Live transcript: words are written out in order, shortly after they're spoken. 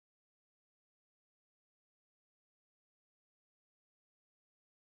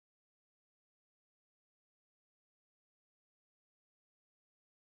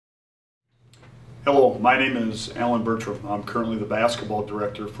Hello, my name is Allan Bertram. I'm currently the basketball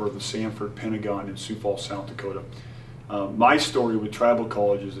director for the Sanford Pentagon in Sioux Falls, South Dakota. My story with tribal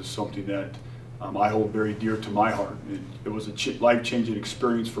colleges is something that I hold very dear to my heart. It was a life-changing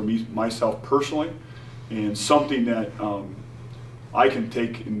experience for myself personally, and something that I can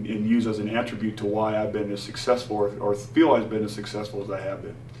take and use as an attribute to why I've been as successful or feel I've been as successful as I have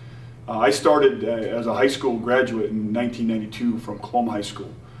been. I started as a high school graduate in 1992 from Coloma High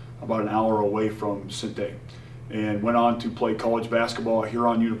School, about an hour away from Sinte, and went on to play college basketball at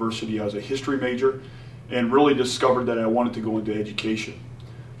Huron University as a history major, and really discovered that I wanted to go into education.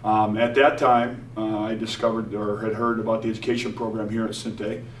 At that time, I discovered or had heard about the education program here at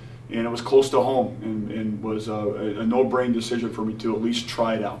Sinte, and it was close to home, and was a no-brain decision for me to at least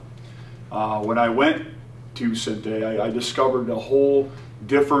try it out. When I went to Sinte, I discovered a whole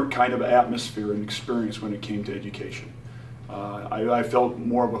different kind of atmosphere and experience when it came to education. I felt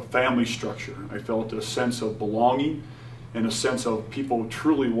more of a family structure. I felt a sense of belonging and a sense of people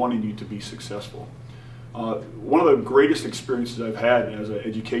truly wanting you to be successful. One of the greatest experiences I've had as an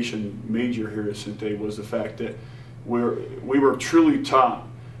education major here at Sinte was the fact that we were truly taught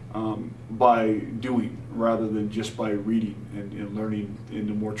by doing rather than just by reading and learning in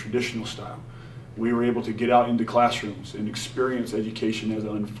the more traditional style. We were able to get out into classrooms and experience education as it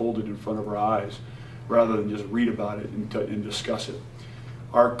unfolded in front of our eyes, rather than just read about it and discuss it.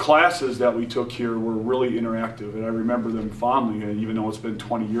 Our classes that we took here were really interactive, and I remember them fondly, even though it's been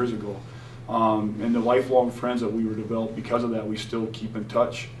 20 years ago. And the lifelong friends that we were developed because of that, we still keep in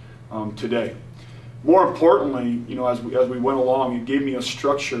touch today. More importantly, as we went along, it gave me a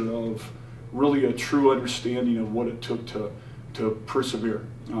structure of really a true understanding of what it took to persevere.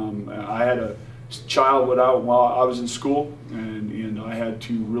 I had a child while I was in school, and I had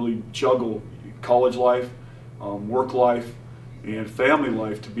to really juggle college life, work life, and family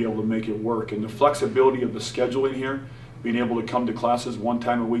life to be able to make it work. And the flexibility of the scheduling here, being able to come to classes one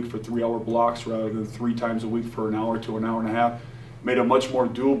time a week for 3-hour blocks rather than 3 times a week for an hour to an hour and a half, made it much more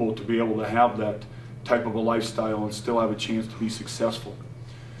doable to be able to have that type of a lifestyle and still have a chance to be successful.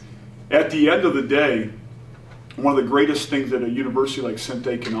 At the end of the day, one of the greatest things that a university like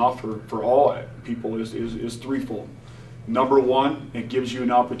Sinte can offer for all people is threefold. Number one, it gives you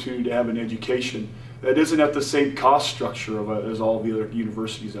an opportunity to have an education that isn't at the same cost structure as all the other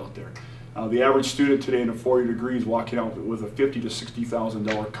universities out there. The average student today in a 4-year degree is walking out with a $50,000 to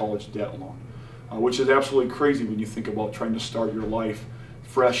 $60,000 college debt loan, which is absolutely crazy when you think about trying to start your life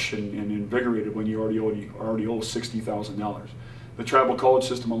fresh and invigorated when you already owe $60,000. The tribal college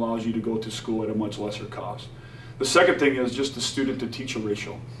system allows you to go to school at a much lesser cost. The second thing is just the student-to-teacher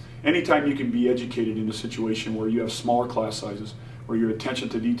ratio. Anytime you can be educated in a situation where you have smaller class sizes, where your attention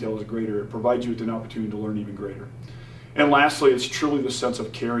to detail is greater, it provides you with an opportunity to learn even greater. And lastly, it's truly the sense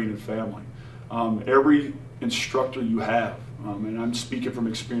of caring and family. Every instructor you have, and I'm speaking from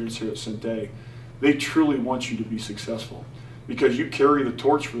experience here at Sinte, they truly want you to be successful because you carry the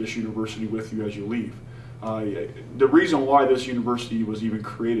torch for this university with you as you leave. The reason why this university was even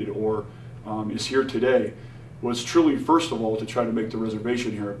created or is here today was truly, first of all, to try to make the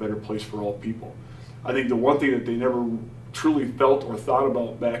reservation here a better place for all people. I think the one thing that they never truly felt or thought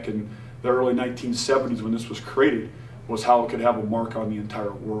about back in the early 1970s when this was created was how it could have a mark on the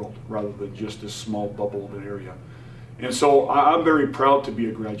entire world rather than just this small bubble of an area. And so I'm very proud to be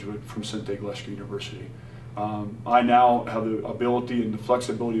a graduate from Sinte University. I now have the ability and the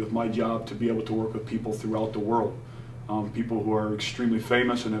flexibility with my job to be able to work with people throughout the world, people who are extremely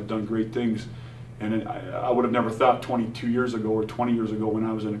famous and have done great things. And I would have never thought 22 years ago or 20 years ago when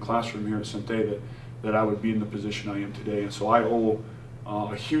I was in a classroom here at Sinte that I would be in the position I am today. And so I owe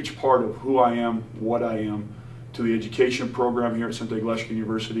a huge part of who I am, what I am, to the education program here at Sinte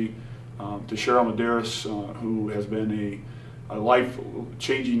University, to Cheryl Medeiros, who has been a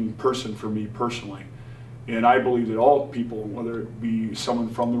life-changing person for me personally. And I believe that all people, whether it be someone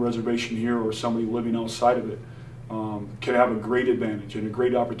from the reservation here or somebody living outside of it, can have a great advantage and a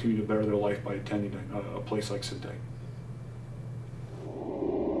great opportunity to better their life by attending a place like Sinte.